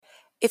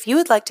If you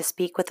would like to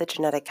speak with a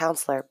genetic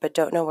counselor but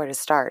don't know where to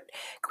start,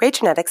 Gray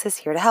Genetics is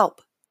here to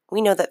help.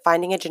 We know that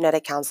finding a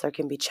genetic counselor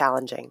can be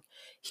challenging.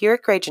 Here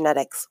at Gray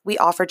Genetics, we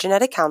offer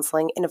genetic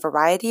counseling in a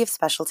variety of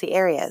specialty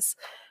areas.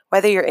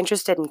 Whether you're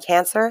interested in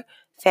cancer,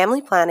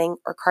 family planning,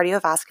 or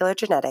cardiovascular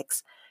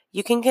genetics,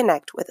 you can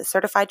connect with a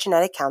certified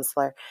genetic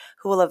counselor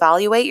who will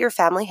evaluate your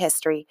family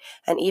history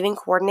and even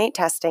coordinate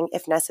testing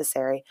if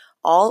necessary,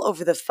 all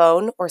over the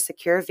phone or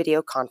secure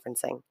video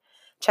conferencing.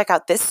 Check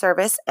out this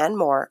service and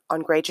more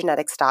on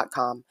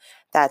greygenetics.com.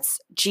 That's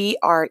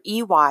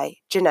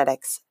GREY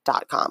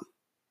genetics.com.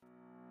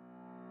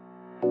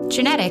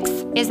 Genetics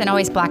isn't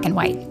always black and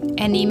white,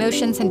 and the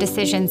emotions and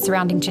decisions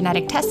surrounding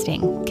genetic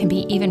testing can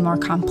be even more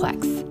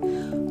complex.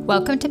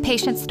 Welcome to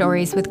Patient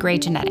Stories with Gray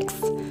Genetics.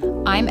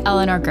 I'm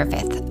Eleanor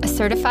Griffith, a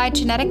certified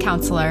genetic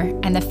counselor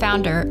and the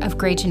founder of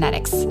Gray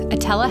Genetics, a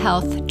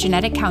telehealth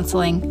genetic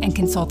counseling and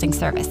consulting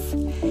service.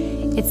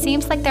 It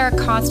seems like there are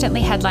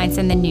constantly headlines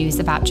in the news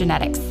about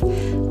genetics,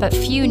 but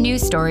few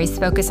news stories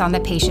focus on the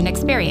patient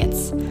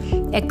experience.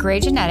 At Gray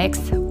Genetics,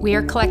 we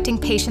are collecting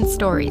patient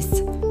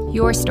stories,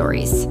 your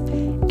stories.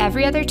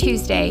 Every other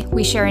Tuesday,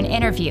 we share an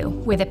interview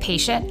with a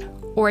patient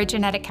or a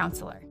genetic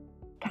counselor.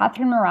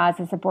 Catherine Meraz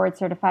is a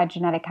board-certified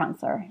genetic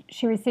counselor.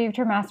 She received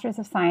her Master's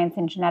of Science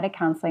in Genetic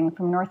Counseling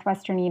from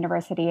Northwestern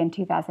University in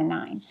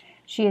 2009.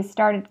 She has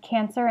started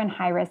cancer and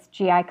high-risk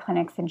GI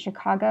clinics in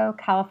Chicago,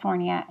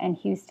 California, and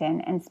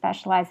Houston, and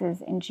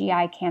specializes in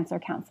GI cancer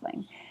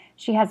counseling.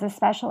 She has a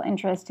special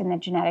interest in the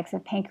genetics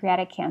of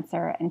pancreatic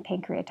cancer and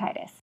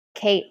pancreatitis.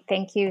 Kate,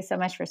 thank you so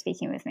much for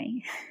speaking with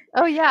me.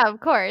 Oh, yeah, of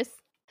course.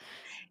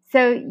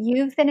 So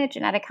you've been a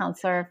genetic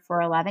counselor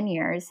for 11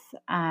 years,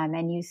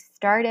 and you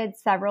started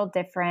several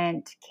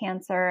different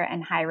cancer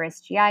and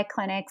high-risk GI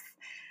clinics.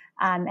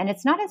 And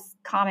it's not as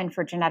common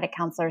for genetic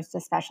counselors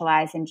to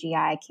specialize in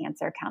GI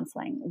cancer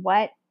counseling.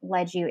 What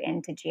led you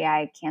into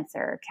GI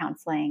cancer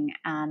counseling?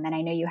 And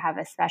I know you have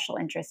a special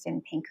interest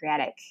in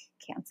pancreatic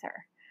cancer.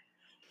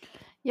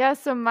 Yeah,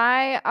 so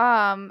I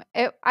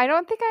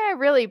don't think I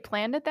really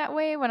planned it that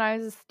way when I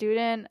was a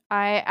student.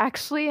 I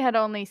actually had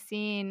only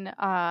seen,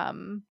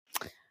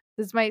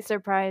 this might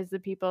surprise the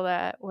people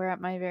that were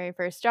at my very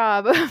first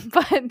job,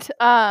 but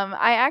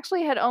I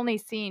actually had only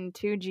seen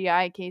 2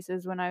 GI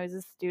cases when I was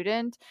a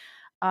student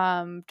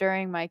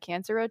during my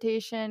cancer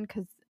rotation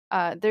because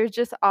there's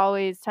just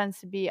always tends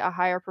to be a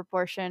higher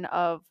proportion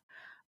of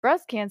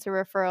breast cancer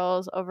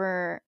referrals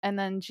over, and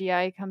then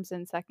GI comes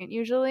in second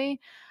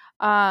usually.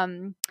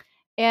 Um,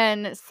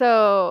 and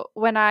so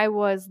when I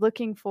was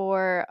looking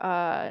for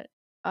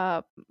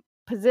a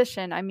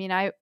position, I mean,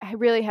 I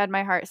really had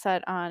my heart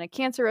set on a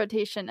cancer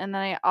rotation, and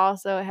then I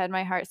also had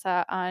my heart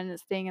set on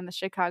staying in the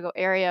Chicago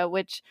area,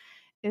 which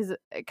is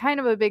kind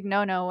of a big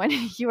no-no when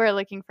you are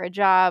looking for a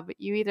job.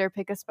 You either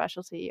pick a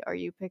specialty or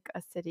you pick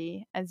a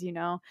city, as you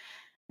know.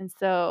 And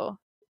so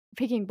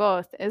picking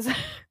both is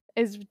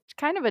is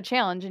kind of a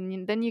challenge,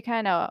 and then you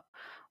kind of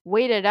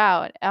wait it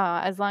out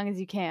as long as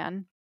you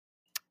can.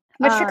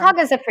 But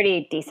Chicago's a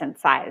pretty decent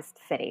sized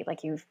city. Like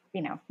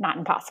not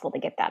impossible to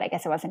get that. I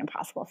guess it wasn't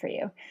impossible for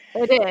you.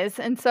 It is.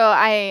 And so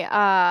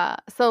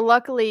so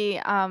luckily,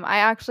 I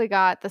actually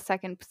got the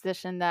second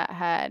position that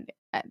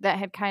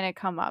had kind of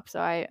come up.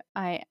 So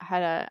I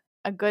had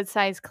a good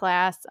sized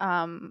class.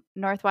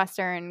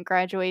 Northwestern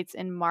graduates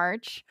in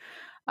March.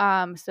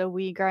 So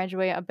we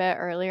graduate a bit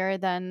earlier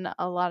than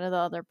a lot of the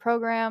other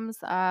programs.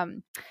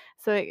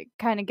 So it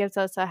kind of gives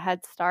us a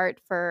head start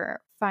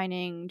for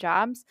finding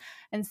jobs.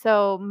 And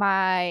so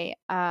my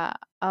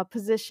a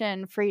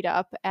position freed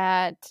up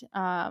at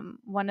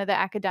one of the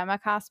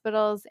academic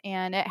hospitals,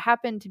 and it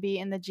happened to be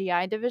in the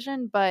GI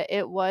division, but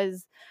it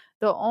was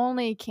the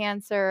only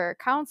cancer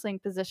counseling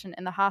position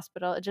in the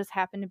hospital. It just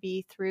happened to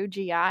be through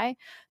GI.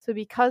 So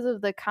because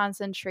of the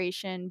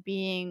concentration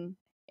being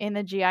in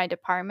the GI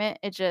department,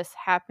 it just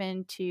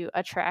happened to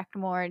attract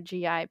more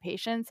GI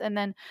patients. And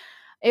then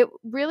it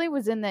really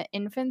was in the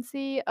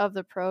infancy of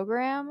the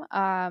program.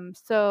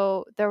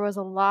 So there was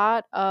a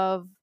lot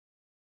of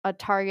a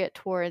target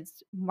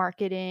towards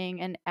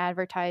marketing and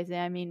advertising.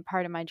 I mean,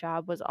 part of my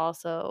job was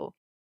also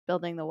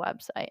building the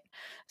website.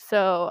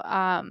 So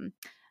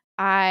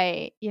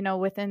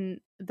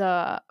within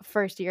the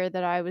first year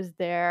that I was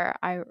there,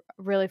 I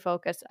really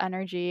focused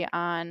energy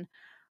on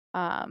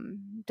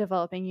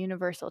developing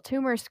universal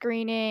tumor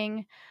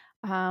screening,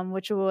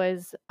 which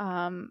was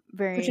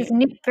Which is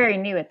very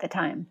new at the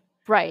time.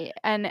 Right.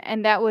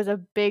 And that was a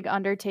big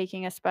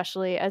undertaking,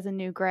 especially as a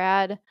new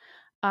grad.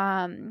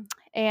 And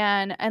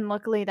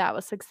luckily that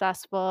was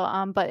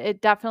successful. But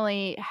it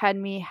definitely had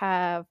me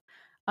have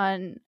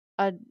a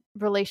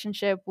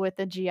relationship with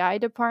the GI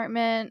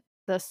department,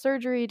 the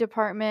surgery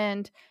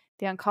department,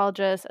 the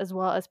oncologist, as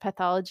well as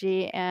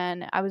pathology.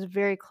 And I was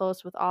very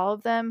close with all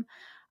of them.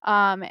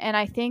 And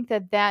I think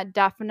that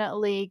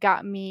definitely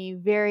got me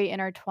very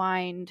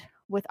intertwined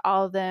with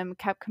all of them,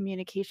 kept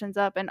communications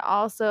up, and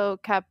also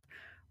kept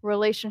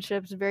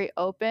relationships very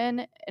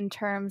open in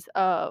terms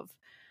of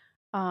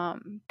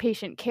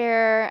patient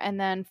care and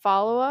then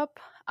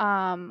follow-up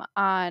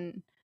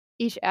on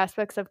each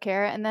aspects of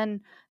care. And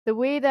then the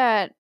way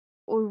that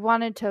we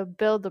wanted to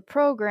build the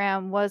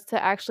program was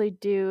to actually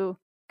do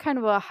kind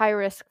of a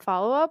high-risk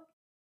follow-up.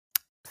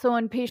 So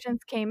when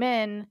patients came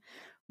in,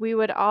 we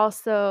would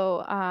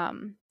also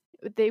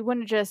they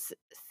wouldn't just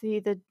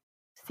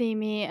see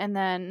me, and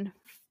then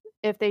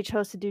if they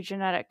chose to do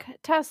genetic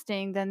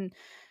testing, then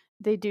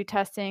they do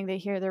testing, they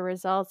hear the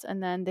results,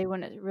 and then they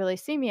wouldn't really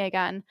see me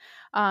again.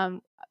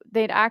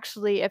 They'd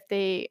actually, if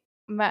they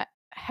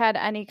had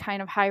any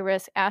kind of high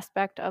risk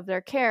aspect of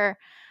their care,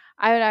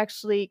 I would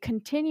actually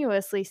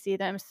continuously see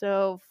them.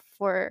 So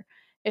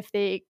if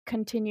they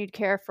continued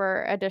care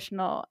for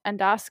additional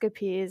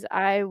endoscopies,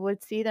 I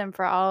would see them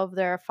for all of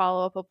their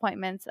follow-up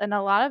appointments. And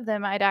a lot of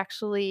them I'd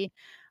actually,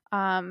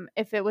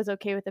 if it was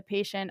okay with the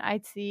patient,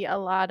 I'd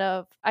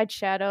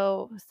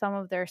shadow some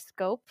of their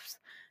scopes.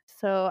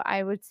 So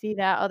I would see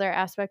that other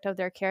aspect of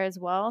their care as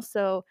well.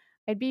 So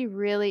I'd be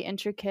really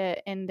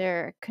intricate in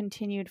their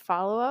continued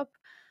follow-up,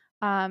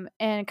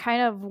 and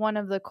kind of one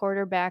of the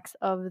quarterbacks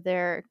of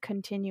their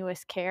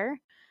continuous care.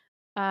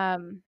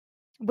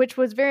 Which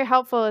was very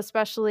helpful,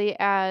 especially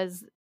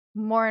as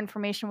more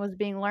information was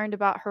being learned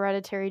about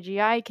hereditary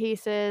GI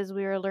cases.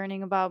 We were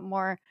learning about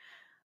more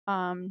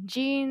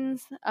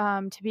genes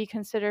to be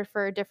considered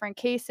for different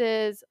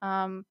cases,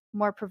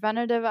 more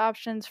preventative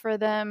options for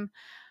them.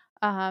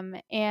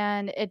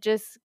 And it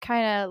just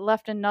kind of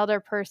left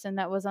another person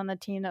that was on the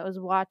team that was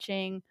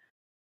watching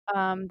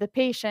the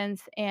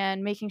patients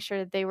and making sure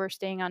that they were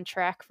staying on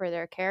track for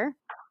their care.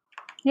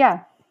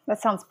 Yeah,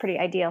 that sounds pretty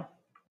ideal.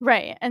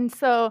 Right. And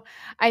so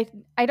I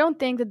don't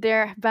think that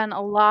there have been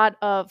a lot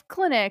of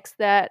clinics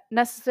that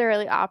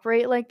necessarily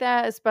operate like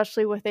that,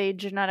 especially with a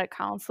genetic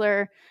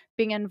counselor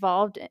being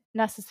involved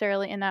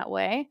necessarily in that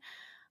way.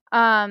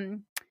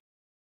 And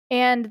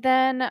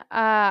then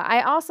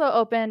I also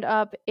opened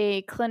up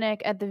a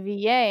clinic at the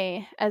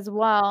VA as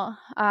well,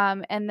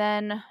 and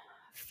then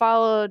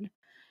followed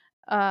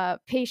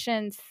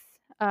patients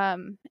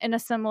in a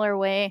similar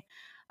way.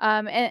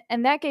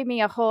 And that gave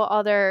me a whole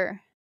other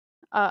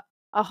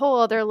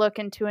look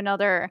into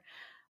another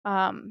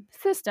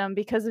system,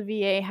 because the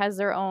VA has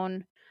their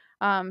own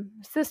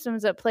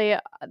systems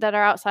that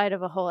are outside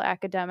of a whole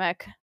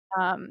academic.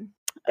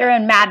 They're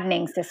in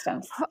maddening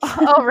systems.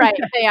 Oh, right,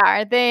 they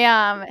are. They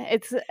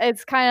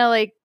it's kind of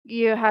like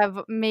you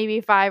have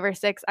maybe 5 or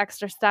 6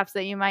 extra steps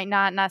that you might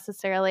not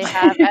necessarily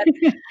have at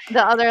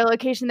the other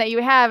location that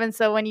you have. And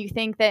so when you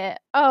think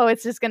that, oh,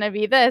 it's just going to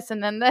be this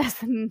and then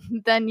this, and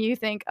then you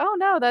think, oh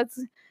no,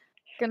 that's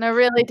gonna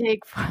really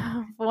take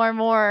 4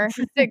 more,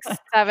 6,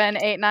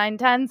 7, 8, 9,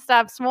 10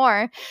 steps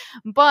more.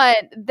 But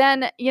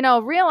then,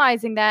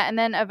 realizing that, and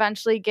then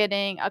eventually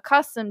getting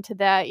accustomed to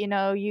that,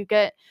 you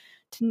get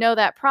to know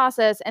that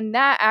process. And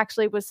that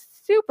actually was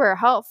super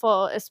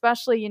helpful,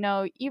 especially,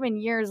 even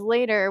years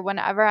later,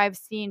 whenever I've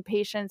seen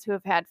patients who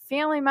have had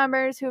family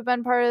members who have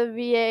been part of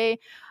the VA,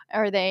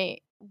 or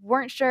they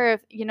weren't sure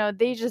if,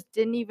 they just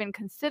didn't even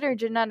consider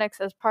genetics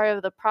as part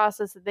of the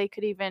process that they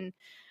could even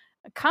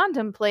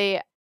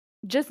contemplate.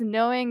 Just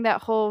knowing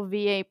that whole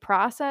VA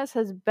process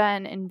has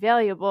been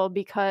invaluable,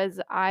 because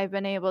I've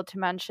been able to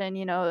mention,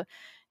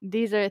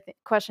 these are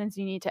questions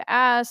you need to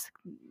ask.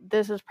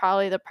 This is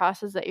probably the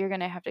process that you're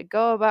going to have to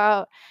go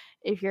about.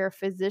 If your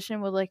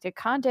physician would like to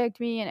contact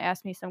me and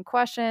ask me some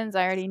questions,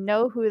 I already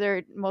know who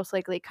they're most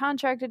likely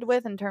contracted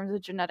with in terms of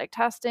genetic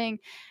testing.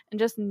 And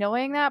just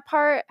knowing that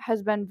part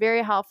has been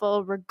very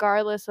helpful,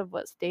 regardless of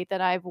what state that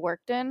I've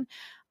worked in.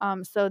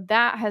 So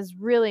that has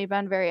really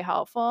been very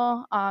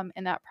helpful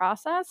in that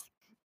process.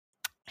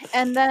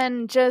 And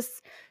then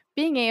just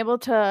being able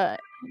to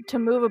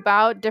move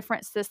about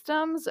different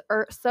systems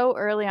so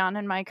early on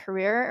in my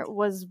career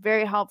was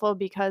very helpful,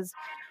 because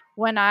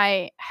when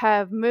I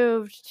have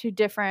moved to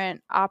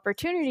different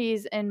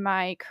opportunities in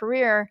my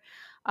career,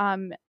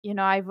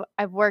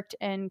 I've worked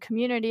in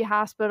community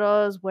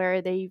hospitals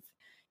where they've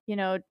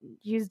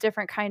used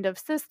different kind of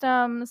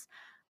systems.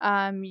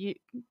 You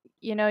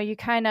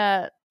kind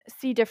of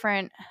see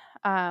different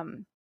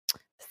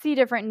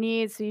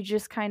needs, so you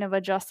just kind of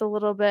adjust a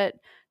little bit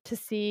to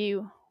see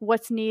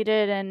what's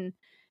needed.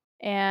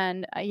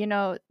 And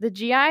the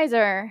GIs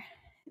are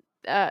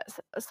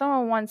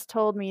someone once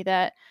told me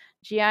that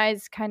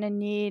GIs kind of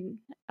need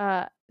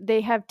they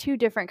have 2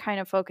 different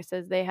kind of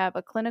focuses. They have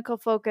a clinical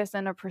focus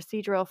and a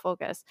procedural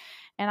focus.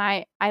 And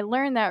I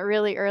learned that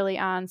really early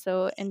on.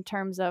 So in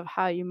terms of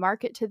how you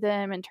market to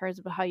them, in terms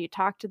of how you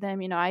talk to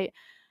them,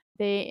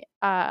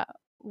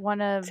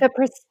 So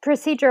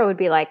procedure would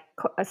be like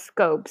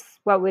scopes.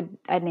 What would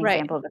an Right.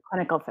 example of a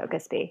clinical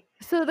focus be?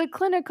 So the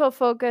clinical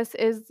focus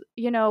is,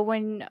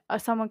 when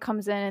someone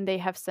comes in and they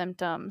have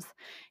symptoms,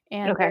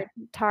 and Okay. they're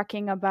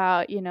talking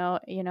about,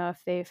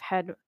 if they've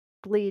had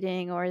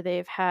bleeding or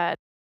they've had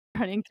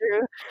running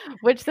through,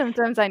 which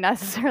symptoms I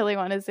necessarily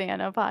want to say on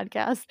a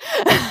podcast.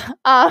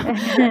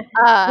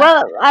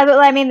 Well,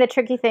 I mean, the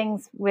tricky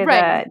things with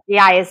Right.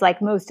 GI is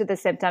like most of the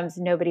symptoms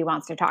nobody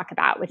wants to talk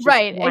about, which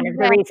Right, is one of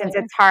the reasons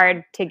it's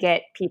hard to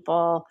get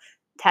people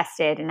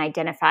tested and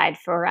identified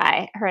for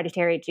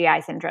hereditary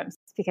GI syndromes,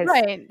 because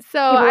right. So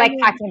people I like mean,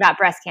 talking about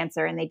breast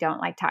cancer and they don't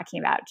like talking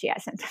about GI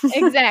symptoms.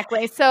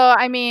 exactly. So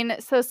I mean,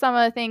 so some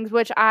of the things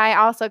which I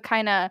also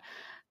kind of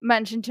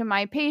mentioned to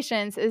my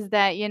patients is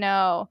that, you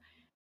know,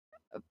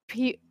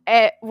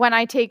 when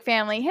I take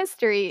family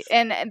history,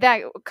 and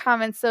that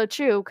comment's so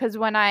true, because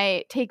when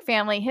I take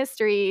family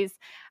histories,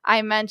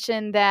 I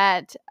mentioned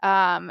that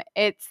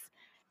it's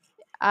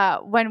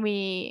when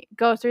we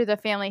go through the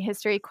family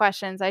history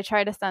questions, I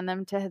try to send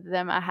them to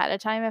them ahead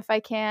of time if I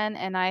can.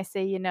 And I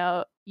say, you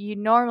know, you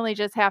normally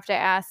just have to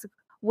ask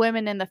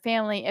women in the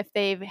family if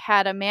they've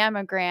had a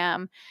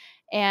mammogram,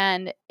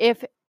 and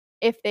if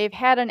they've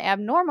had an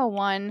abnormal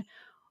one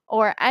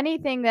or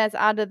anything that's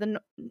out of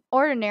the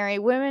ordinary,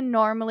 women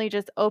normally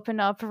just open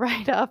up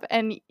right up,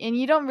 and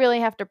you don't really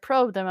have to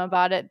probe them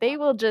about it. They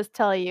will just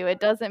tell you. It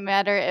doesn't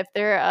matter if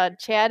they're a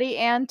chatty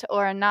aunt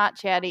or a not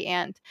chatty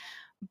aunt.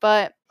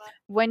 But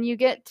when you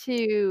get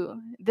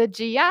to the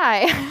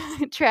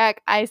GI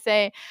track, I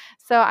say,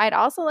 so I'd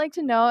also like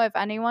to know if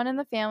anyone in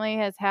the family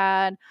has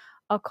had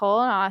a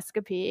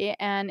colonoscopy,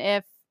 and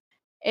if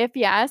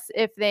yes,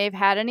 if they've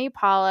had any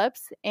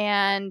polyps,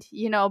 and,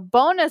 you know,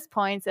 bonus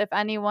points if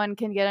anyone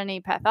can get any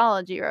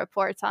pathology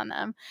reports on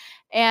them.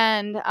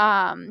 And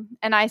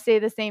I say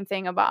the same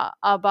thing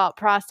about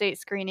prostate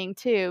screening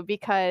too,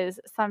 because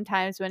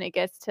sometimes when it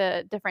gets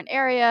to different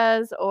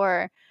areas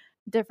or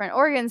different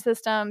organ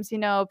systems, you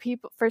know,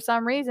 people, for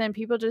some reason,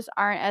 people just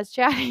aren't as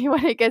chatty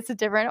when it gets to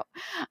different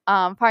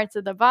parts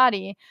of the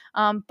body.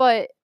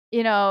 But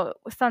you know,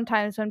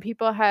 sometimes when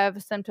people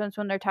have symptoms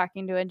when they're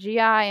talking to a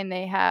GI and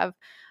they have,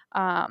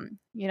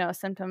 you know,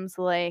 symptoms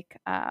like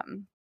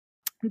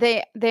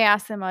they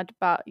ask them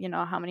about, you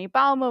know, how many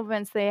bowel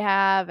movements they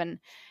have, and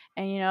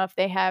you know, if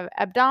they have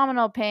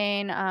abdominal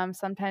pain.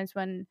 Sometimes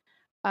when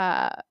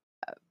uh,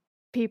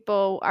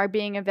 people are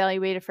being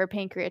evaluated for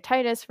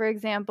pancreatitis, for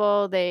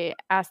example, they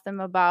ask them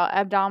about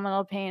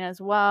abdominal pain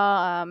as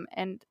well,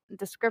 and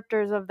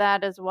descriptors of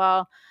that as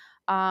well.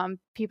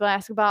 People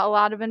ask about a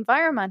lot of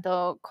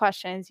environmental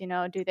questions. You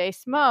know, do they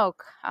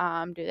smoke?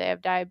 Do they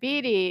have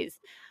diabetes?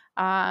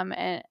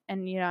 And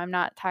you know, I'm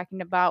not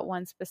talking about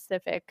one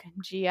specific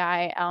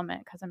GI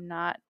element because I'm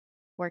not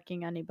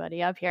working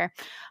anybody up here.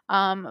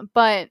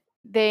 But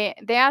they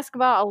ask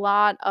about a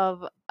lot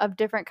of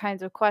different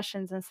kinds of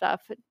questions and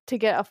stuff to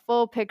get a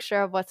full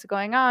picture of what's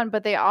going on,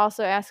 but they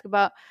also ask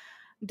about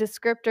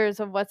descriptors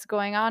of what's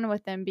going on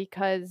with them,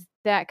 because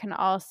that can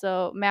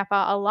also map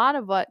out a lot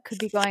of what could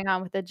be going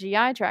on with the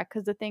GI tract.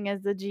 Because the thing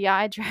is, the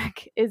GI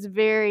tract is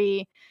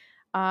very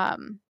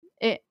um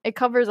it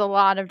covers a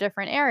lot of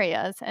different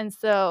areas, and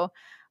so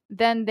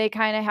then they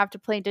kind of have to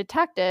play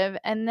detective,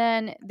 and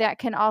then that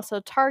can also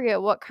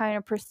target what kind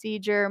of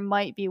procedure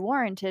might be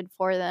warranted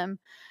for them.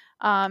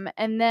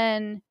 And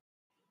then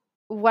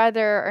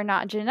whether or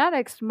not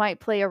genetics might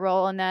play a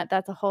role in that,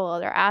 that's a whole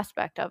other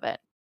aspect of it.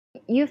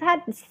 You've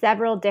had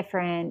several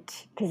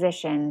different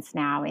positions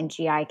now in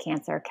GI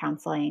cancer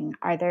counseling.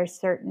 Are there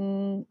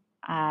certain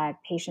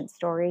patient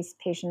stories,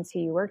 patients who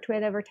you worked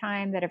with over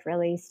time that have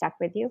really stuck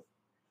with you?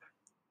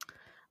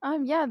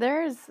 Yeah,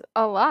 there's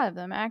a lot of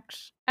them. I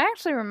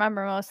actually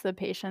remember most of the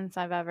patients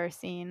I've ever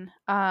seen.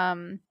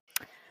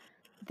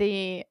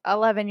 The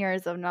 11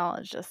 years of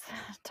knowledge just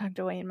tucked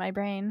away in my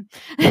brain.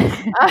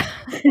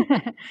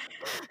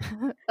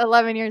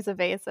 11 years of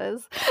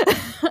ACEs.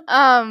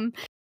 um,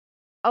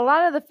 a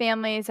lot of the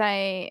families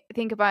I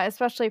think about,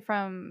 especially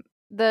from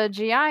the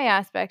GI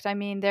aspect, I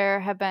mean, there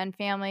have been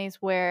families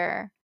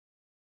where,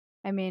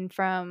 I mean,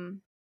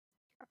 from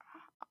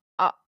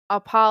a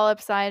polyp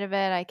side of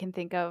it, I can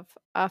think of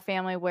a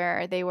family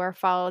where they were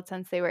followed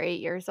since they were 8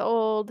 years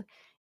old.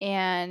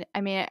 And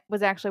I mean, it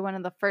was actually one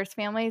of the first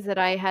families that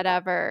I had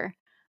ever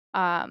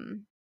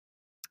um,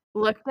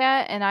 looked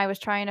at, and I was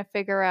trying to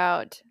figure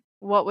out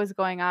what was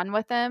going on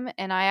with them.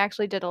 And I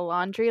actually did a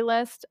laundry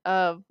list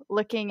of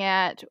looking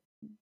at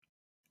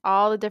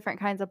all the different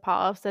kinds of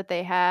polyps that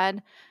they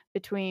had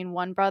between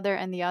one brother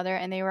and the other,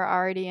 and they were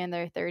already in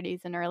their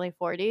 30s and early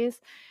 40s,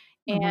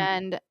 Mhm.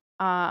 and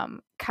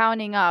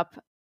counting up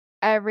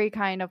every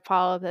kind of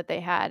polyp that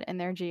they had in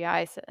their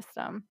GI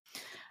system.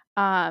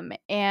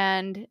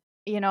 And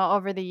you know,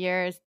 over the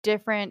years,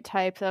 different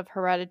types of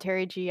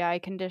hereditary GI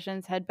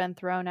conditions had been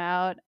thrown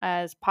out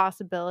as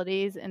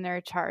possibilities in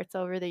their charts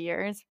over the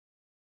years.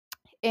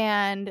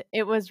 And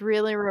it was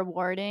really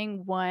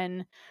rewarding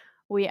when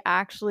we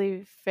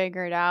actually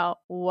figured out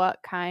what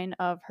kind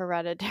of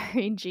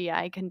hereditary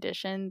GI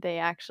condition they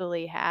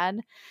actually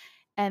had,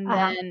 and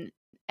Uh-huh. then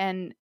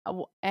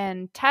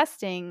and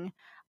testing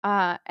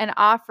and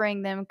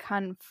offering them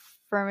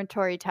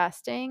confirmatory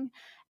testing,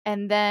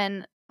 and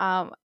then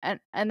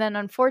and then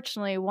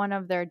unfortunately one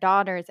of their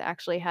daughters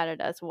actually had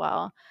it as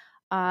well,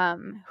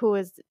 who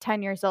was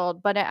 10 years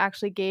old, but it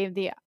actually gave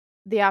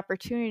the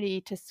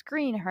opportunity to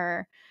screen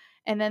her.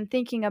 And then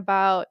thinking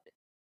about,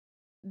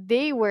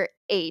 they were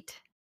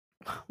 8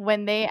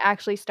 when they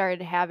actually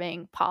started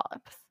having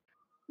polyps.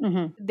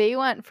 Mhm. They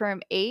went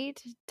from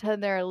 8 to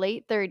their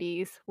late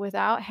 30s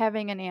without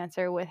having an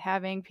answer, with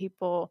having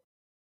people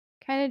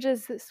kinda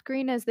just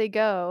screen as they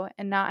go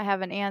and not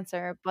have an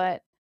answer.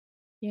 But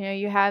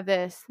you have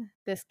this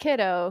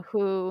kiddo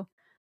who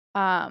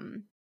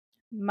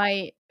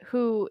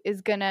who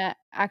is going to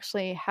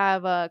actually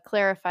have a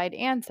clarified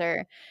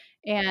answer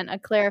and a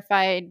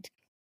clarified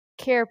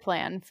care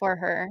plan for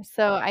her.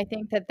 So I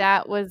think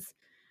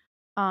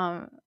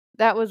um,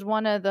 that was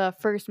one of the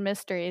first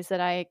mysteries that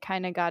I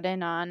kind of got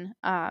in on.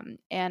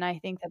 And I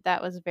think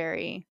that was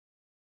very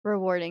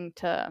rewarding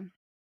to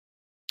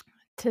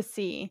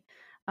see.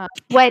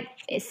 What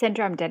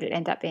syndrome did it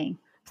end up being?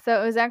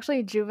 So it was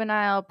actually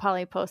juvenile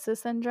polyposis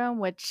syndrome,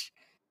 which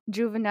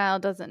juvenile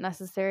doesn't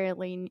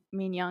necessarily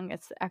mean young.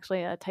 It's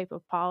actually a type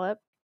of polyp.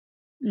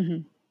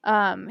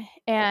 Mm-hmm.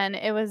 And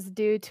it was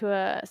due to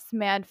a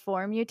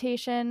SMAD4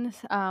 mutation,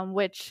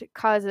 which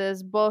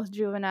causes both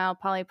juvenile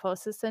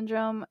polyposis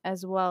syndrome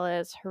as well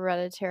as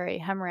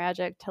hereditary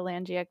hemorrhagic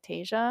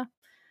telangiectasia.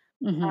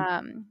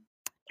 Mm-hmm.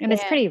 And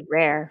it's pretty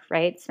rare,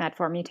 right?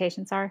 SMAD4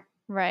 mutations are.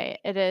 Right.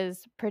 It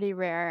is pretty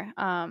rare.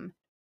 And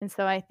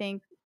so I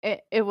think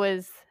it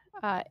was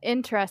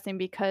interesting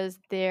because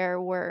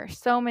there were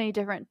so many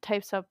different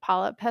types of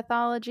polyp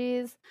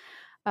pathologies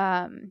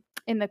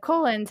in the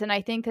colons. And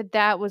I think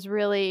that was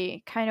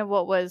really kind of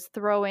what was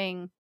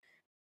throwing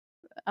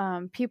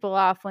people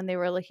off when they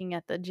were looking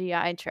at the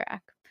GI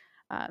tract.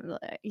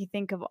 You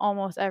think of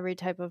almost every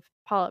type of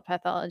polyp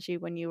pathology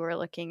when you were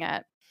looking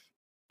at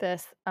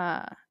this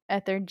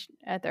at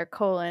their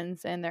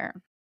colons and their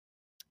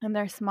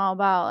small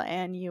bowel,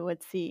 and you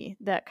would see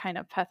that kind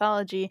of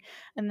pathology.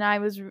 And I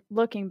was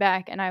looking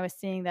back and I was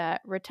seeing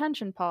that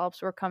retention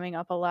polyps were coming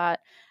up a lot.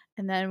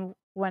 And then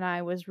when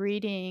I was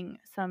reading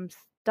some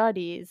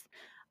studies,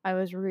 I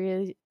was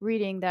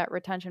reading that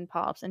retention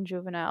polyps and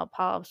juvenile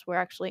polyps were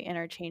actually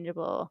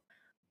interchangeable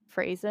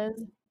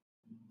phrases.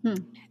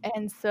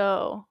 And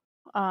so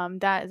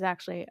that is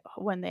actually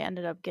when they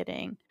ended up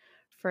getting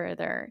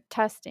further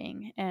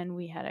testing, and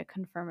we had a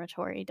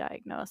confirmatory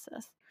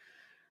diagnosis.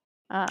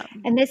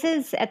 And this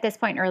is, at this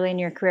point early in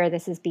your career,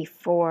 this is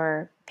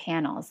before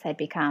panels had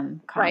become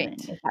common. Right.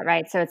 Is that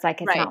right? So it's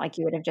like, it's Right. not like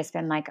you would have just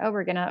been like, oh,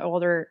 we're going to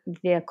order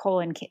the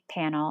colon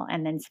panel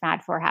and then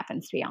SMAD4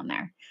 happens to be on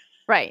there.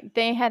 Right.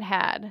 They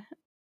had,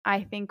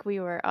 I think we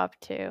were up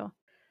to,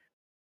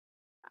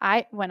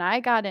 when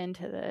I got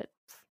into this,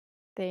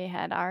 they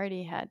had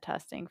already had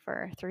testing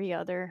for 3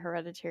 other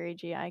hereditary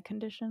GI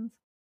conditions.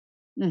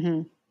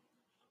 Mm-hmm.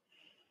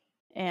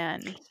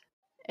 And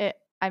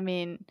I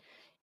mean,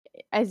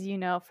 as you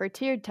know, for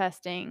tiered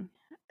testing,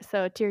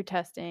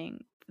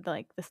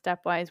 like the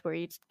stepwise where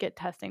you get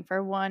testing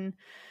for one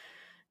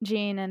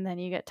gene and then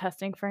you get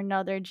testing for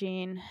another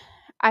gene,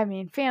 I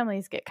mean,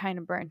 families get kind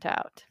of burnt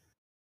out.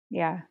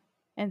 Yeah.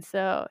 And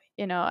so,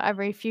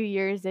 every few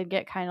years they'd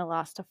get kind of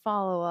lost to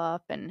follow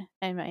up, and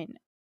I'd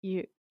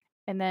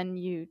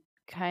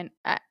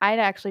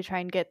actually try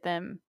and get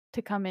them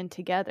to come in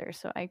together.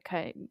 So I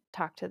kind of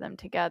talk to them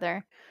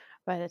together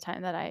by the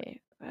time that I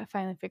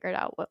finally figured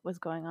out what was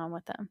going on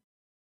with them.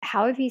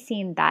 How have you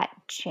seen that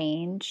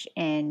change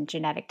in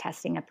genetic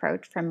testing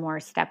approach from more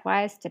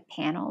stepwise to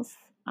panels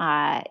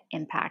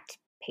impact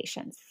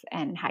patients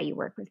and how you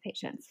work with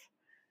patients?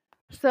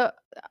 So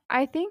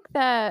I think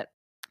that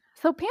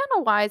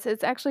panel wise,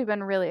 it's actually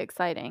been really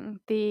exciting.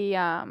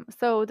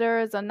 So there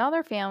is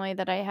another family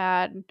that I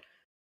had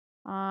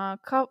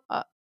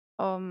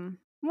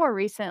more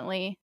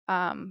recently.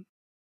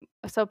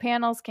 So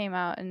panels came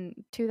out in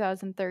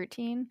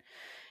 2013,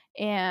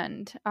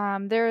 and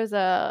there was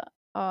a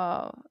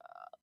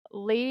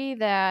lady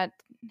that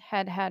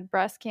had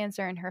breast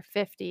cancer in her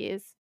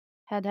 50s,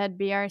 had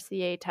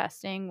BRCA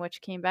testing,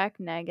 which came back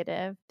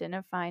negative,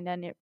 didn't find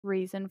any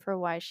reason for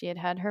why she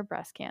had her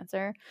breast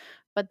cancer,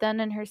 but then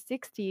in her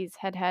 60s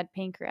had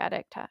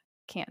pancreatic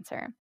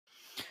cancer.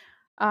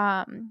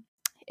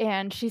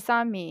 And she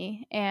saw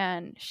me,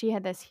 and she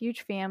had this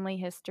huge family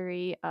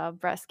history of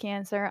breast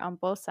cancer on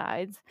both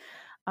sides.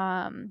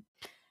 And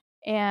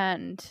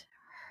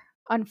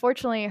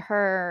unfortunately,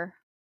 her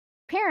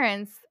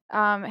parents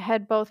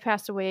had both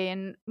passed away,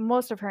 and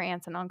most of her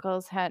aunts and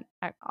uncles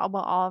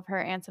all of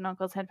her aunts and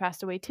uncles had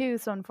passed away too.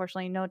 So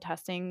unfortunately, no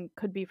testing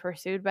could be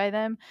pursued by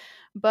them.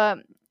 But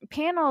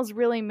panels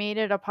really made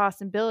it a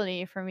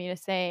possibility for me to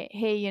say,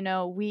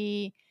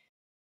 hey,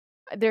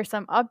 there's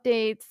some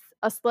updates,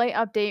 a slight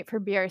update for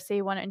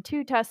BRCA 1 and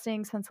 2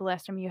 testing since the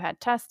last time you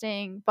had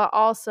testing, but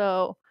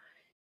also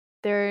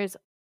there's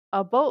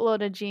a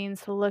boatload of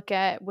genes to look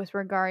at with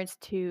regards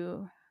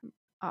to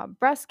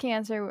breast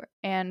cancer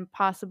and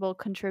possible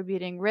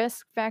contributing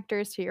risk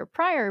factors to your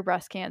prior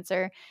breast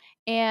cancer.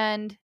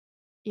 And,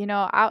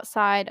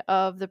 outside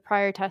of the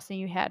prior testing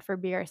you had for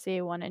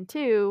BRCA 1 and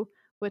 2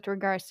 with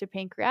regards to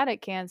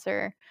pancreatic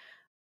cancer,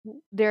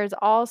 there's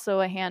also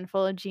a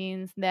handful of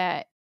genes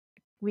that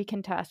we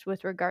can test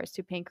with regards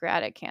to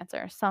pancreatic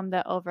cancer, some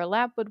that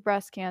overlap with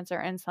breast cancer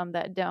and some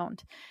that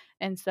don't.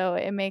 And so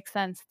it makes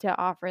sense to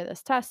offer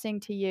this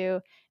testing to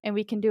you, and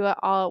we can do it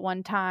all at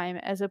one time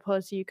as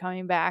opposed to you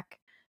coming back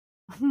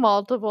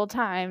multiple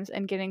times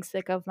and getting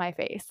sick of my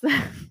face.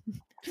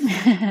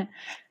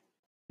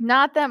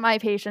 Not that my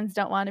patients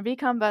don't want to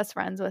become best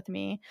friends with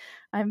me.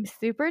 I'm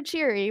super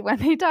cheery when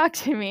they talk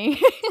to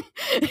me.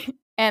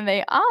 And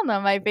they all know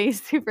my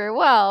face super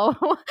well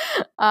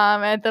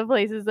at the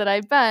places that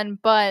I've been.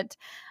 But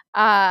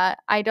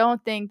I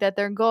don't think that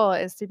their goal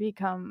is to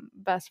become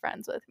best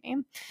friends with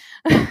me.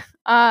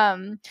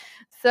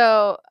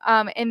 So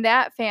in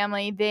that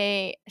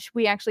family,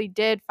 we actually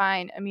did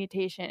find a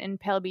mutation in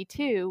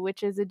PALB2,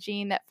 which is a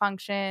gene that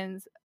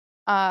functions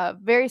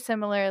very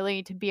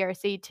similarly to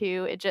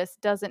BRCA2. It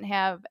just doesn't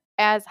have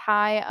as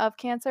high of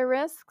cancer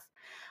risks.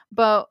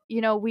 But,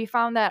 we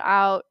found that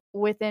out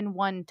within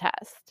one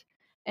test.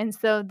 And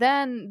so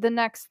then the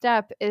next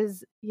step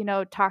is,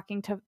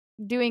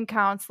 doing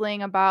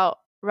counseling about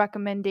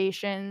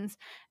recommendations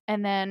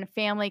and then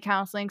family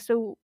counseling.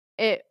 So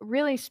it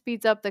really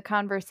speeds up the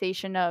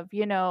conversation of,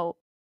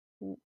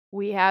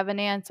 we have an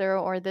answer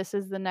or this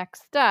is the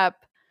next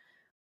step.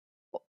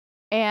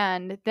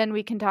 And then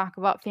we can talk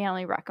about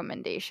family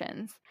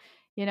recommendations,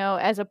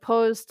 as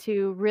opposed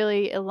to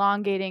really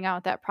elongating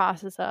out that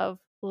process of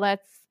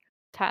let's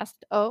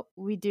test. Oh,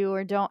 we do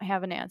or don't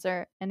have an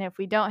answer. And if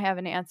we don't have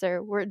an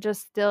answer, we're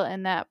just still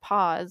in that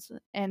pause.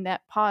 And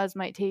that pause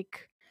might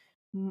take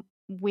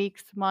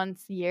weeks,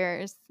 months,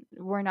 years.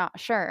 We're not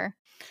sure.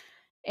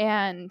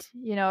 And,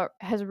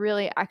 has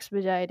really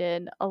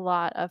expedited a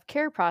lot of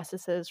care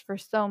processes for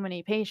so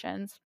many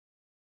patients.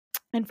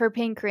 And for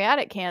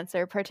pancreatic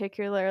cancer,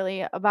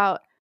 particularly,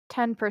 about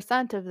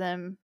 10% of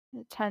them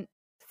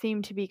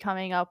seem to be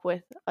coming up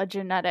with a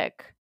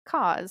genetic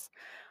cause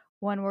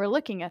when we're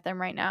looking at them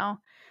right now.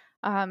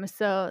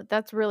 So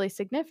that's really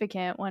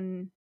significant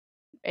when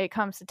it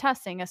comes to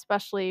testing,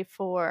 especially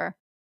for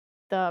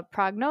the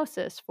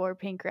prognosis for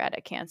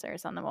pancreatic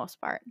cancers on the most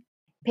part.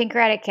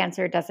 Pancreatic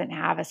cancer doesn't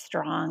have a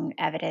strong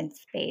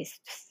evidence-based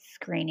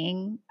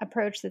screening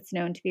approach that's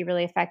known to be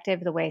really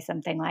effective the way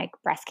something like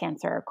breast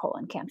cancer or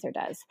colon cancer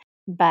does.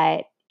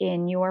 But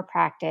in your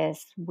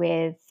practice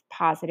with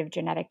positive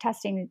genetic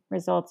testing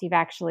results, you've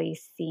actually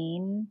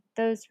seen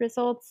those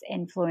results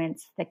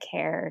influence the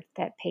care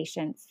that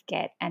patients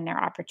get and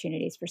their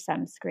opportunities for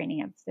some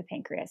screening of the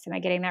pancreas. Am I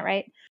getting that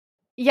right?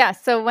 Yeah.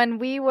 So when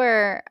we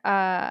were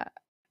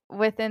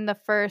within the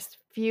first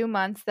few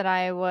months that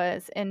I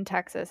was in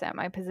Texas at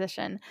my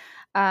position,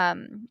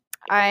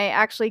 I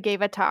actually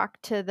gave a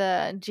talk to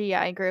the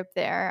GI group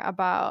there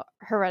about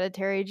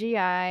hereditary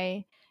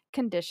GI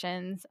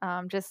conditions,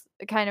 just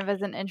kind of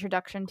as an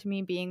introduction to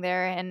me being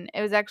there. And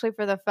it was actually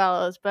for the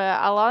fellows,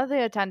 but a lot of the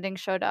attendings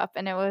showed up,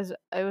 and it was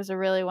a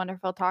really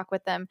wonderful talk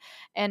with them.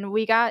 And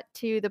we got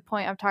to the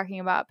point of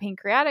talking about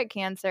pancreatic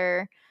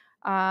cancer,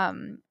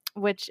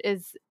 which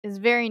is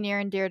very near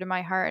and dear to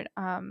my heart,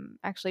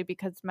 actually,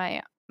 because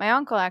my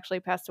uncle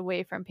actually passed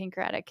away from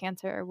pancreatic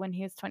cancer when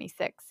he was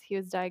 26. He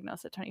was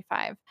diagnosed at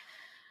 25.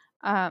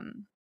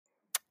 And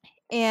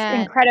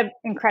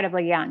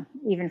Incredibly young,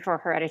 even for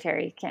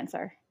hereditary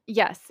cancer.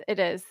 yes, it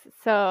is.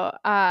 So,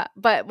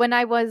 but when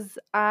I was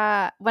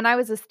a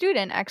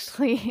student,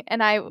 actually,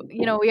 and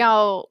we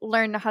all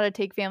learned how to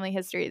take family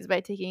histories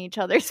by taking each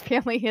other's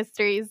family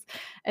histories,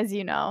 as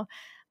you know.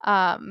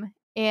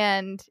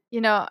 And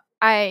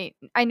I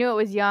knew it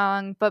was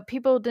young, but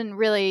people didn't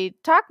really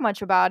talk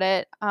much about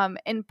it.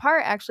 In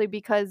part, actually,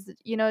 because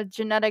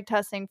genetic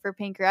testing for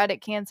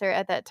pancreatic cancer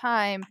at that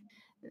time,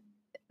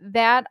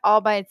 that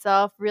all by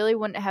itself really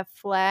wouldn't have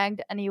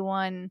flagged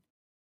anyone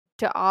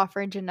to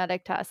offer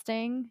genetic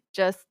testing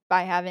just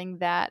by having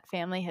that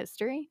family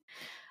history,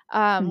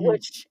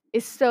 which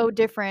is so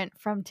different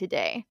from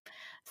today.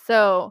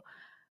 So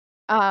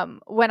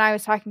when I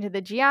was talking to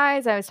the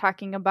GIs, I was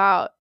talking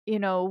about,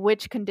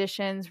 which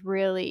conditions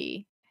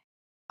really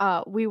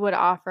we would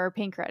offer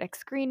pancreatic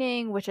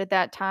screening, which at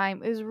that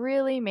time is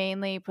really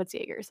mainly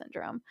Peutz-Jeghers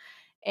syndrome.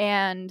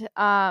 And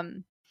I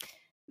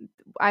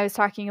was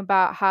talking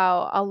about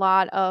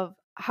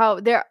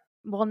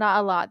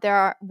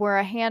were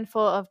a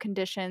handful of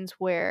conditions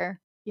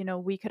where,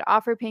 we could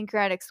offer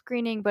pancreatic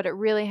screening, but it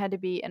really had to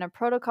be in a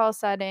protocol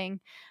setting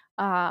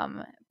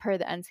per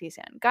the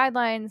NCCN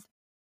guidelines.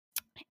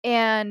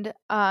 And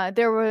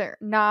there were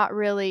not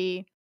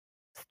really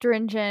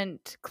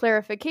stringent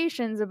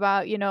clarifications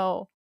about,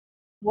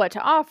 what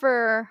to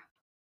offer,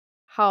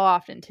 how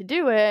often to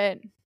do it,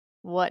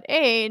 what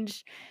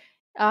age.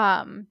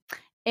 And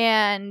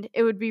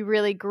it would be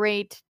really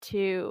great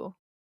to,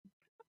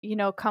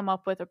 come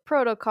up with a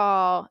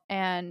protocol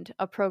and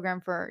a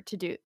program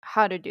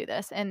how to do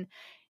this. And,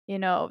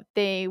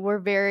 they were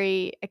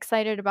very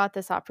excited about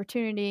this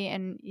opportunity.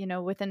 And,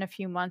 within a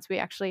few months, we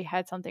actually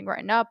had something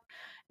written up,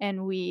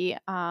 and we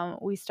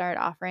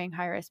started offering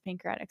high-risk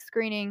pancreatic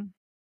screening.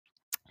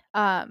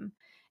 And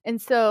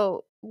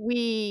so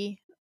we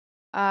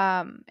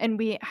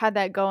had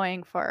that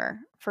going for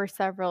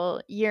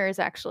several years,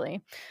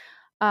 actually.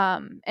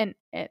 And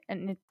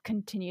it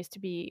continues to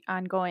be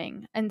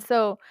ongoing. And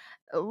so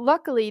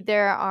luckily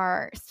there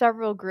are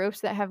several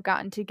groups that have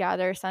gotten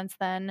together since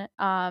then.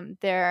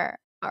 CAPS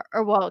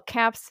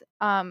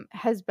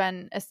has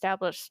been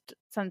established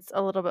since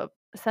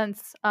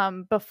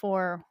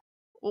before,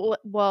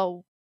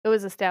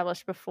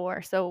 established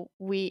before, so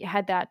we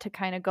had that to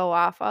kind of go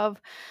off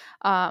of.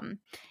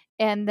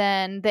 And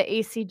then the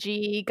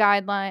ACG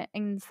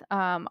guidelines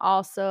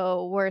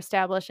also were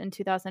established in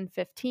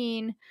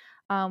 2015,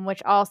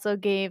 which also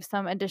gave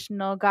some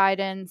additional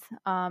guidance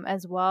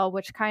as well,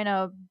 which kind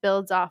of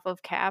builds off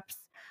of CAPS.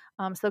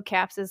 So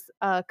CAPS is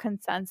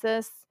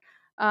consensus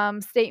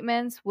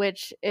statements,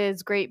 which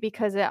is great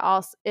because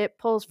it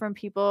pulls from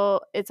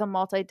people. It's a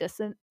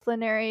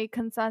multidisciplinary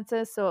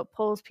consensus, so it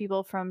pulls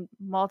people from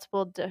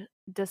multiple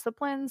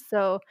disciplines.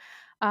 So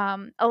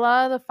a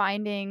lot of the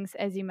findings,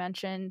 as you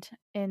mentioned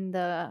in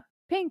the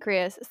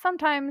pancreas,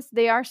 sometimes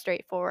they are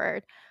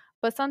straightforward,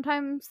 but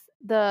sometimes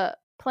the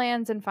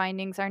plans and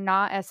findings are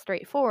not as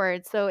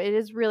straightforward. So it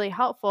is really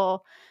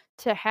helpful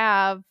to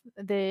have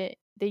the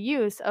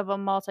use of a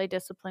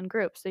multidiscipline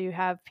group. So you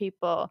have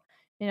people,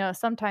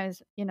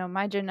 sometimes,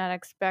 my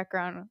genetics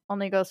background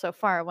only goes so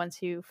far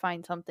once you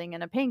find something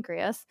in a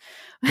pancreas.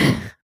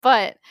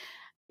 But,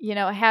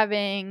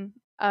 having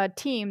a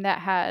team that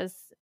has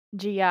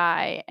GI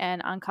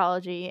and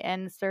oncology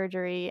and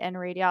surgery and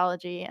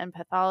radiology and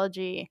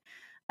pathology,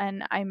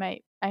 and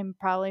I'm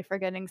probably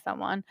forgetting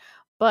someone,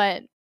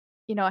 but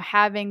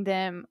having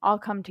them all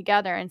come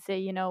together and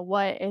say,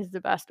 what is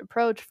the best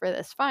approach for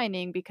this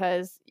finding,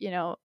 because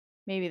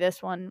maybe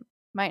this one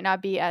might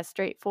not be as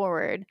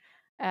straightforward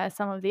as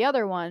some of the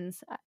other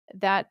ones.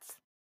 That's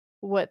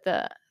what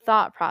the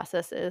thought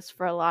process is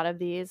for a lot of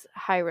these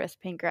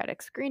high-risk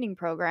pancreatic screening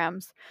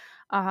programs.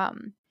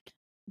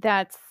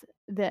 That's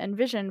the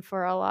envision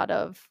for a lot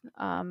of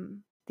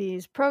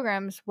these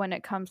programs when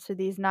it comes to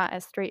these not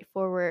as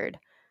straightforward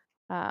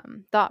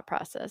thought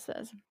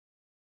processes.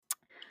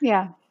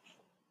 Yeah.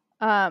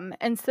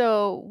 And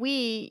so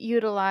we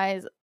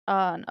utilize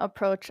an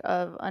approach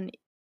of an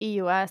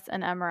EUS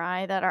and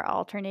MRI that are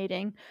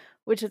alternating,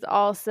 which is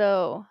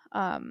also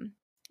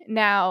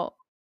now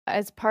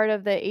as part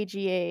of the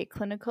AGA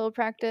clinical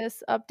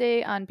practice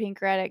update on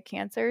pancreatic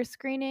cancer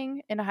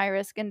screening in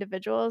high-risk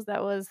individuals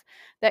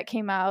that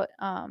came out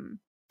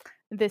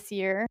this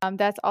year.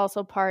 That's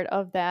also part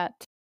of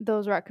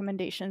those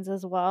recommendations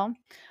as well.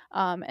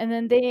 And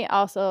then they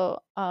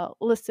also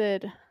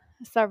listed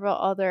several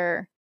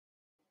other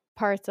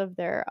parts of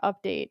their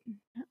update,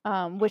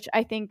 which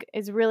I think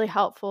is really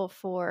helpful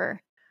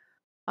for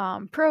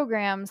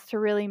programs to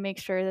really make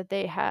sure that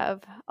they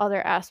have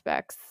other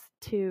aspects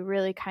to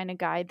really kind of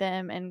guide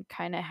them and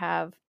kind of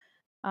have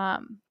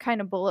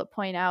kind of bullet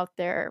point out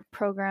their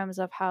programs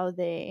of how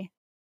they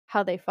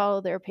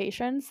follow their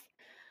patients.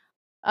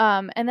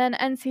 And then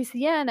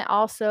NCCN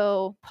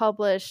also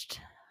published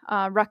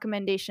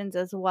recommendations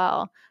as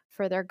well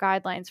for their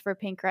guidelines for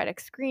pancreatic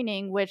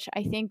screening, which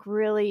I think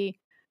really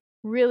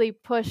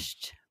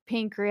pushed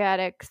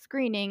pancreatic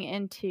screening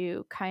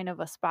into kind of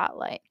a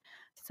spotlight.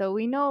 So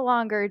we no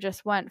longer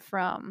just went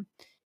from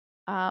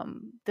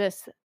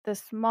this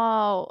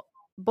small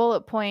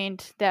bullet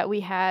point that we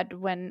had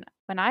when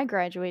I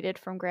graduated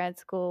from grad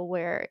school,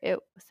 where it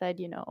said,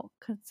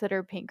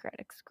 consider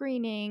pancreatic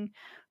screening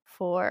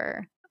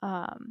for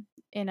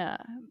in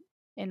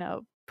a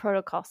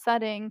protocol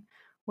setting,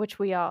 which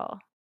we all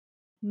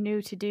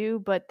knew to do,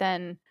 but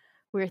then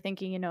we were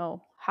thinking,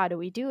 how do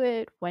we do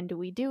it? When do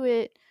we do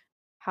it?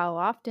 How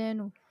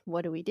often?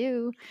 What do we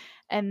do?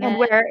 And then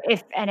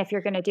if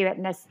you're going to do it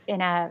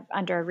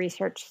under a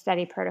research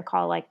study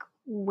protocol, like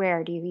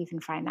where do you even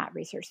find that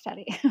research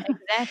study?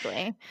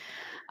 Exactly.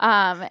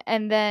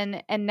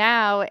 And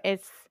now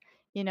it's,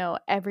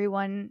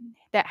 everyone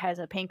that has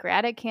a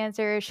pancreatic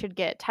cancer should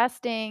get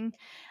testing,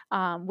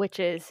 which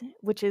is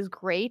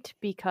great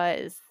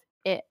because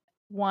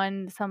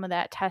some of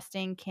that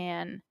testing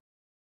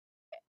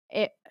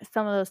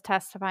some of those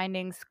test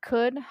findings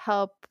could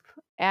help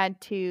add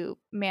to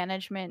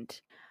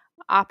management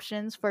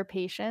options for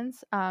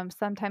patients.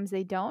 Sometimes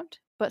they don't,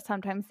 but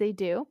sometimes they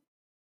do,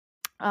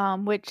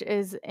 which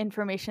is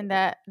information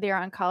that their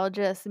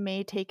oncologists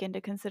may take into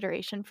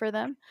consideration for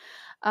them.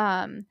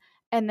 And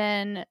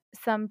then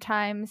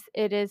sometimes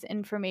it is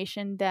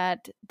information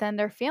that then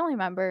their family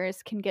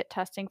members can get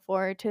testing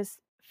for to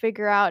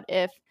figure out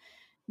if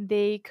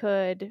they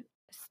could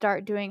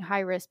start doing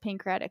high-risk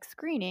pancreatic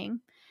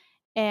screening.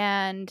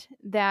 And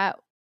that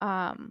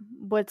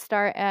would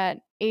start at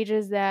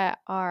ages that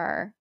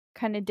are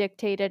kind of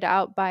dictated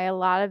out by a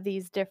lot of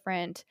these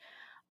different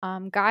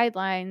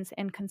guidelines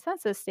and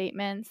consensus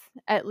statements,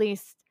 at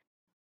least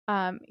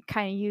kind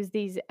of use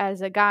these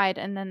as a guide.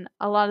 And then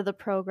a lot of the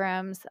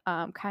programs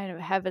kind of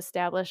have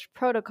established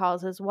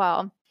protocols as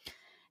well.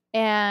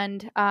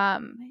 And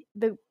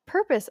the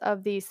purpose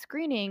of these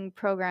screening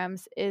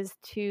programs is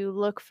to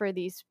look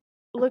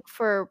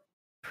for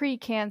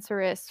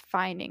precancerous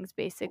findings,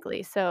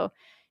 basically. So,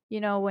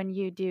 when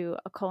you do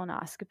a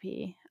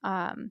colonoscopy,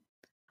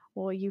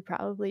 well, you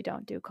probably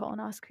don't do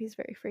colonoscopies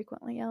very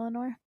frequently,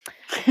 Eleanor.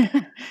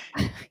 When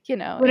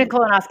a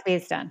colonoscopy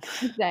is done.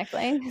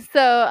 Exactly.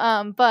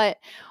 So, but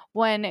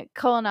when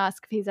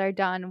colonoscopies are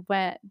done,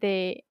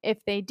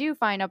 if they do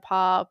find a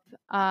polyp,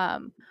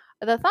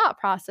 the thought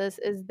process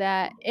is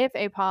that if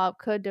a polyp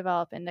could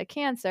develop into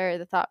cancer,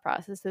 the thought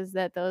process is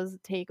that those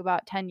take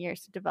about 10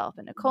 years to develop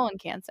into colon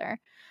cancer.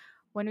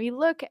 When we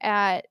look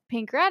at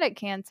pancreatic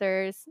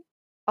cancers,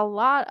 a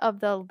lot of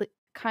the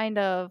kind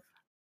of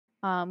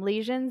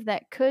lesions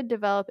that could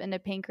develop into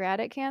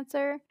pancreatic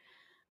cancer,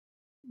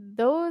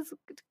 those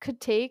could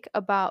take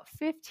about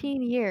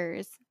 15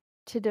 years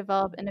to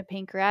develop into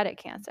pancreatic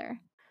cancer.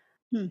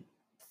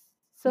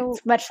 So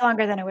it's much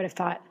longer than I would have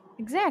thought.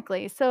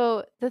 exactly.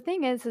 So the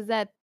thing is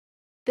that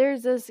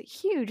there's this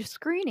huge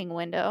screening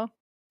window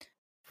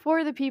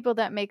for the people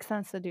that make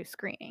sense to do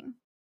screening.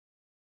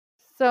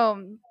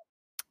 So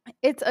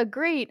it's a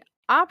great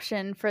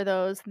option for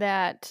those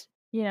that,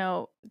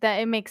 that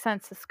it makes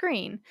sense to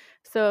screen.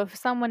 So if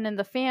someone in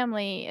the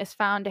family is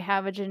found to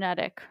have a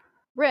genetic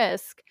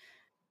risk,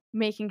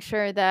 making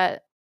sure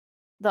that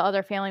the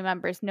other family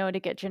members know to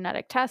get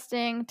genetic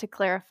testing to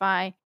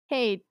clarify,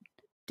 hey,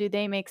 do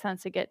they make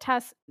sense to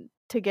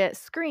get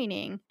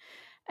screening?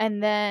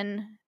 And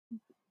then,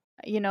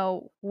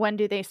 when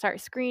do they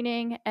start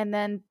screening? And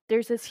then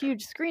there's this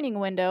huge screening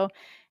window.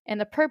 And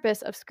the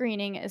purpose of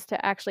screening is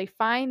to actually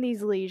find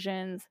these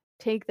lesions,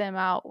 take them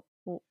out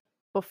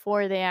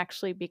before they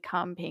actually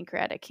become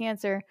pancreatic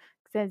cancer.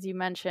 Because as you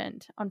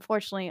mentioned,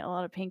 unfortunately, a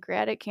lot of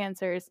pancreatic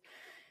cancers,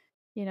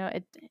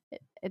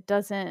 it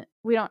doesn't,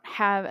 we don't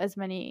have as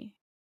many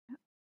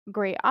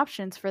great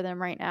options for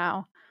them right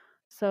now.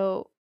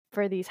 So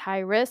for these high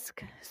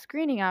risk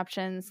screening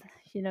options,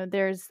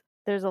 there's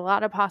a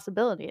lot of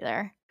possibility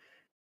there.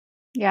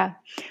 Yeah.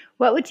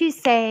 What would you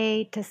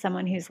say to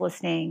someone who's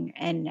listening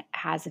and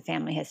has a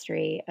family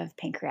history of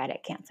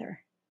pancreatic cancer?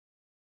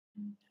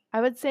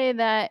 I would say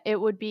that it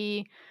would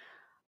be,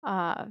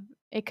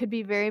 it could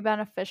be very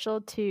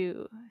beneficial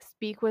to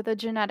speak with a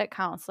genetic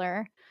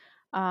counselor.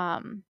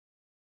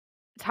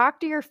 Talk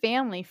to your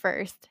family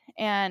first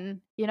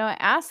and,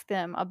 ask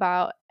them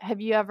about,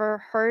 have you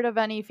ever heard of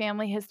any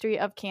family history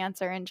of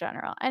cancer in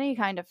general? Any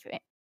kind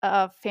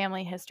of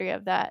family history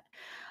of that.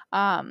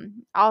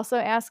 Also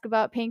ask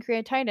about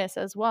pancreatitis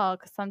as well,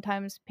 because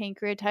sometimes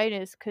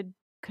pancreatitis could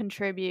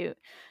contribute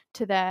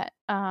to that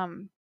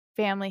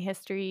family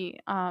history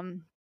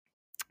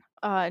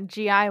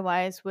GI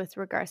wise with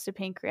regards to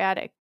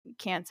pancreatic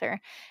cancer.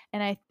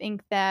 And I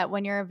think that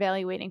when you're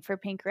evaluating for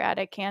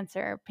pancreatic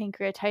cancer,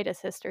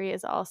 pancreatitis history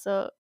is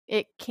also,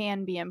 it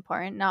can be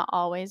important, not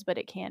always, but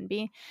it can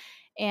be.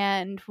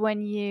 And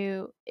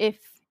if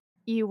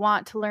you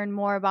want to learn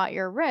more about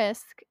your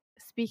risk,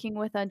 speaking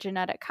with a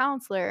genetic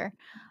counselor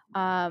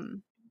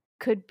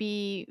could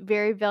be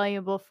very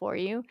valuable for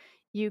you.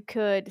 You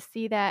could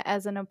see that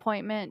as an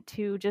appointment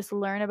to just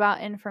learn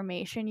about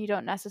information. You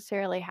don't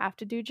necessarily have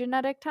to do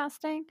genetic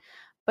testing,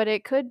 but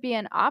it could be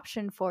an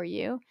option for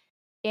you.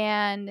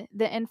 And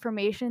the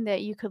information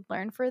that you could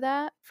learn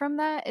from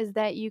that is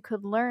that you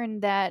could learn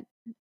that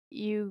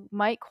you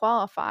might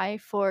qualify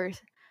for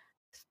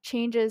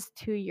changes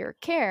to your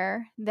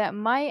care that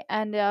might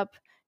end up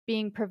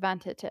being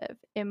preventative.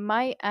 It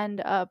might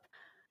end up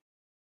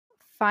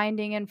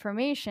finding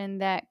information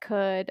that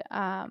could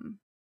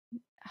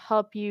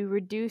help you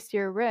reduce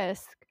your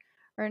risk,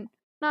 or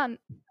not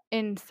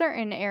in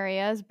certain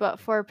areas, but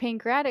for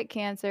pancreatic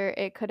cancer,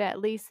 it could at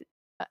least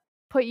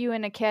put you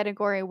in a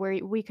category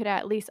where we could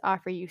at least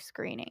offer you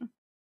screening.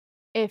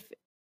 If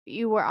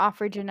you were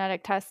offered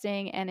genetic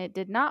testing and it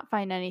did not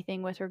find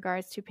anything with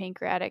regards to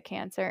pancreatic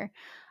cancer,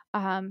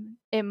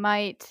 it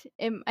might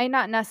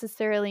not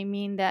necessarily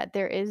mean that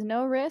there is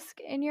no risk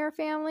in your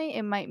family.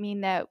 It might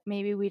mean that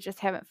maybe we just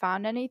haven't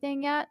found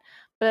anything yet,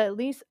 but at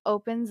least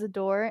opens the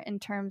door in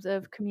terms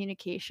of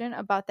communication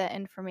about that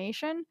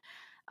information.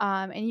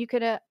 And you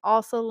could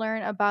also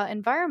learn about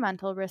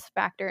environmental risk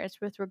factors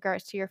with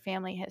regards to your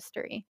family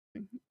history.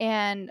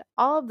 And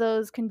all of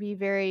those can be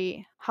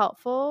very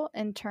helpful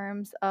in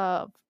terms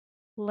of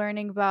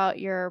learning about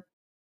your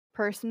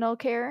personal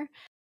care.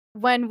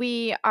 When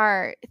we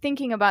are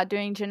thinking about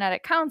doing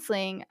genetic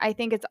counseling, I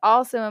think it's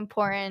also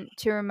important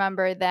to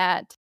remember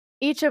that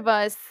each of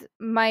us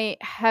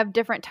might have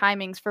different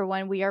timings for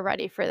when we are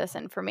ready for this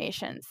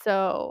information.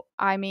 So,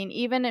 I mean,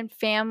 even in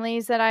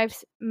families that I've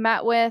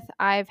met with,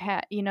 I've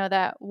had,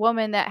 that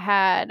woman that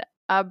had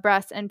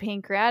breast and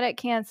pancreatic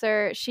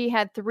cancer, she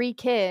had 3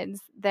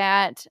 kids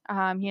that,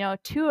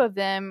 2 of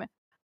them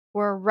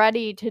were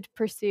ready to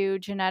pursue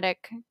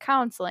genetic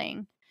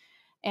counseling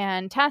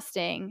and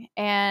testing.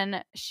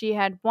 And she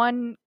had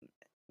one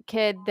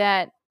kid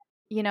that,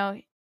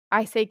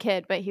 I say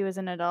kid, but he was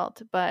an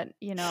adult. But,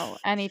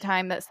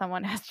 anytime that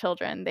someone has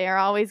children, they are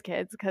always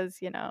kids because,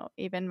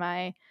 even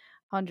my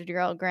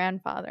 100-year-old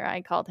grandfather,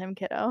 I called him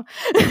kiddo.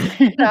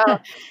 So,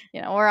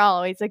 we're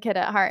always a kid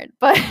at heart.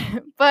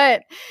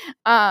 But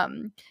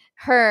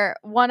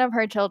one of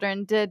her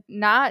children did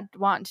not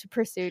want to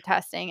pursue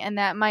testing, and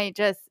that might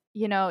just,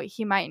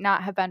 he might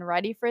not have been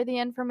ready for the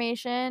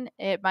information.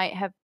 It might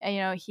have,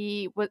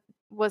 he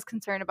was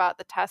concerned about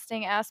the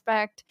testing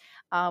aspect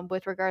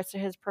with regards to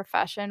his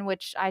profession,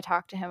 which I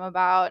talked to him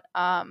about.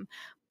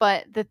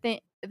 But the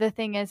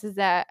thing is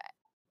that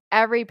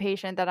every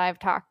patient that I've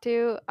talked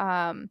to,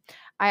 I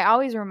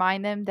always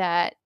remind them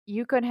that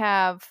you could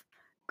have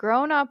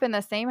grown up in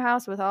the same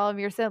house with all of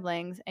your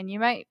siblings, and you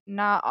might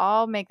not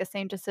all make the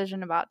same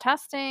decision about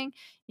testing.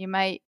 You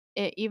might,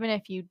 even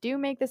if you do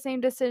make the same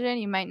decision,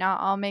 you might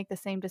not all make the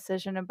same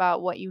decision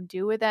about what you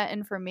do with that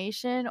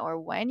information or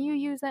when you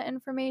use that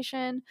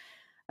information.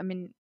 I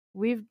mean,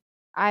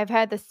 I've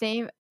had the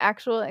same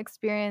actual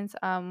experience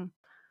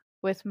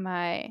with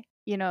my,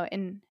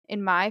 in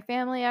my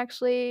family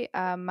actually.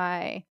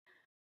 My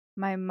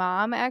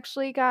mom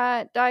actually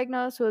got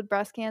diagnosed with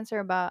breast cancer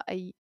about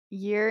a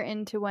year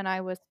into when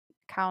I was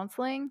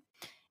counseling,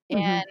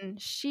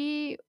 and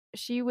she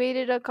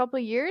waited a couple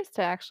years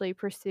to actually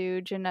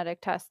pursue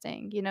genetic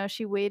testing.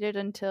 She waited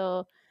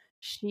until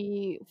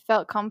she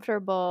felt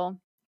comfortable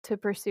to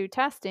pursue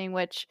testing,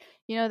 which,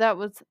 that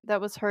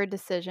was her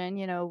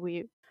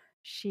decision.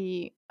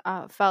 She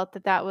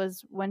felt that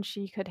was when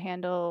she could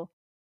handle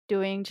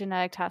doing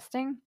genetic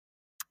testing.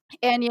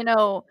 And,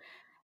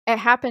 it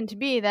happened to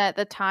be that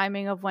the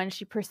timing of when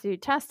she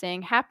pursued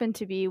testing happened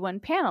to be when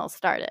panels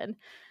started.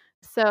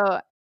 So,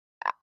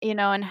 in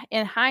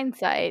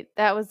hindsight,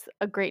 that was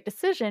a great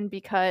decision,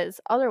 because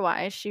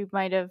otherwise she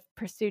might have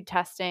pursued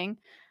testing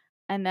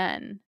and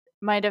then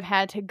might have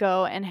had to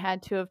go and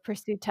had to have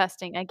pursued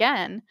testing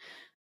again,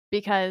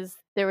 because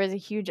there was a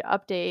huge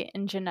update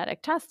in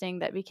genetic testing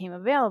that became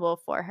available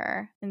for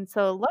her. And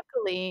so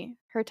luckily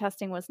her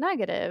testing was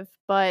negative,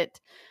 but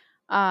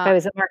it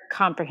was a more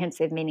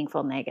comprehensive,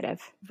 meaningful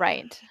negative.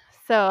 right.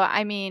 So,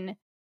 I mean,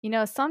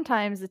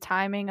 sometimes the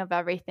timing of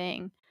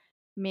everything,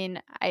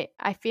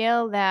 I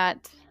feel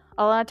that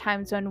a lot of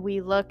times when we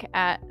look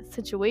at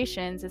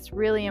situations, it's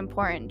really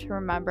important to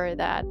remember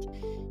that,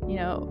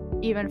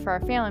 even for our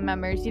family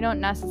members, you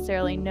don't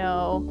necessarily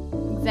know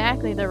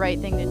exactly the right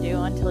thing to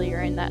do until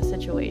you're in that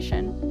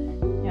situation.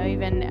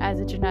 Even as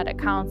a genetic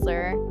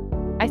counselor,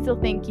 I still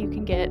think you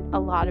can get a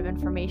lot of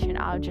information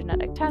out of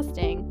genetic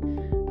testing,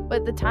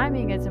 but the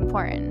timing is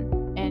important.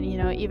 And,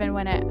 even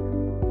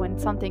when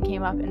something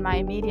came up in my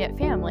immediate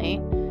family,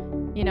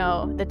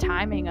 the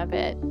timing of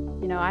it,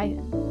 I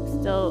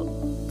still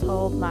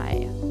told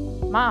my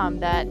mom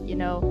that,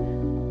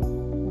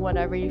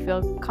 whatever you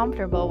feel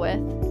comfortable with,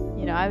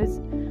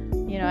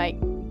 I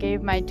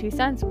gave my 2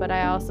 cents, but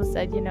I also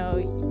said,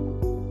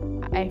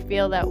 I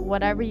feel that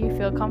whatever you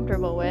feel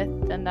comfortable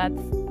with, then that's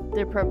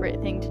the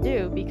appropriate thing to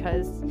do,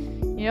 because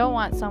you don't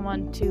want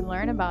someone to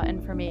learn about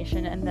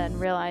information and then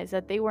realize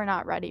that they were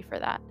not ready for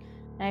that.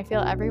 And I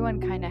feel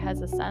everyone kind of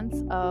has a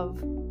sense of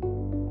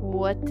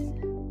what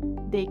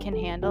they can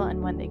handle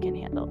and when they can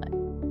handle it.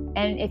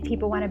 And if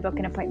people want to book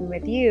an appointment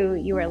with you,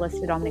 you are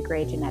listed on the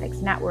Gray Genetics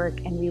Network,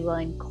 and we will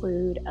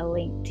include a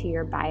link to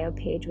your bio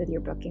page with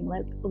your booking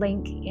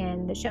link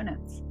in the show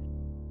notes.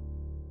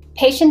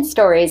 Patient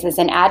Stories is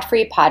an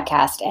ad-free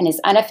podcast and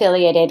is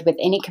unaffiliated with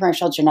any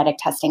commercial genetic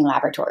testing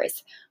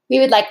laboratories. We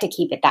would like to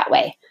keep it that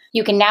way.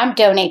 You can now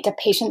donate to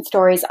Patient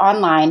Stories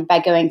online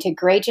by going to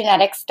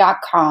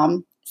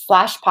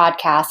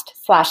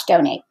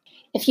graygenetics.com/podcast/donate.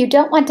 If you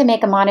don't want to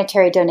make a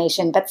monetary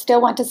donation but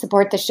still want to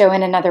support the show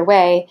in another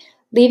way,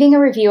 leaving a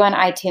review on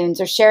iTunes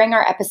or sharing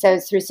our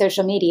episodes through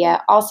social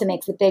media also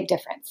makes a big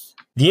difference.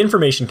 The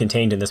information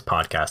contained in this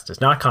podcast does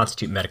not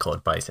constitute medical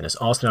advice and is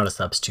also not a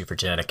substitute for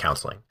genetic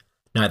counseling.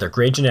 Neither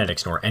Gray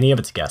Genetics nor any of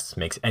its guests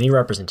makes any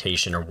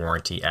representation or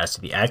warranty as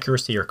to the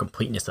accuracy or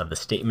completeness of the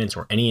statements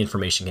or any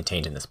information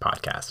contained in this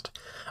podcast.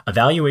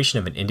 Evaluation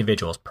of an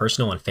individual's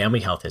personal and family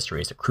health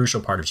history is a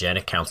crucial part of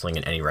genetic counseling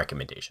and any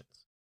recommendations.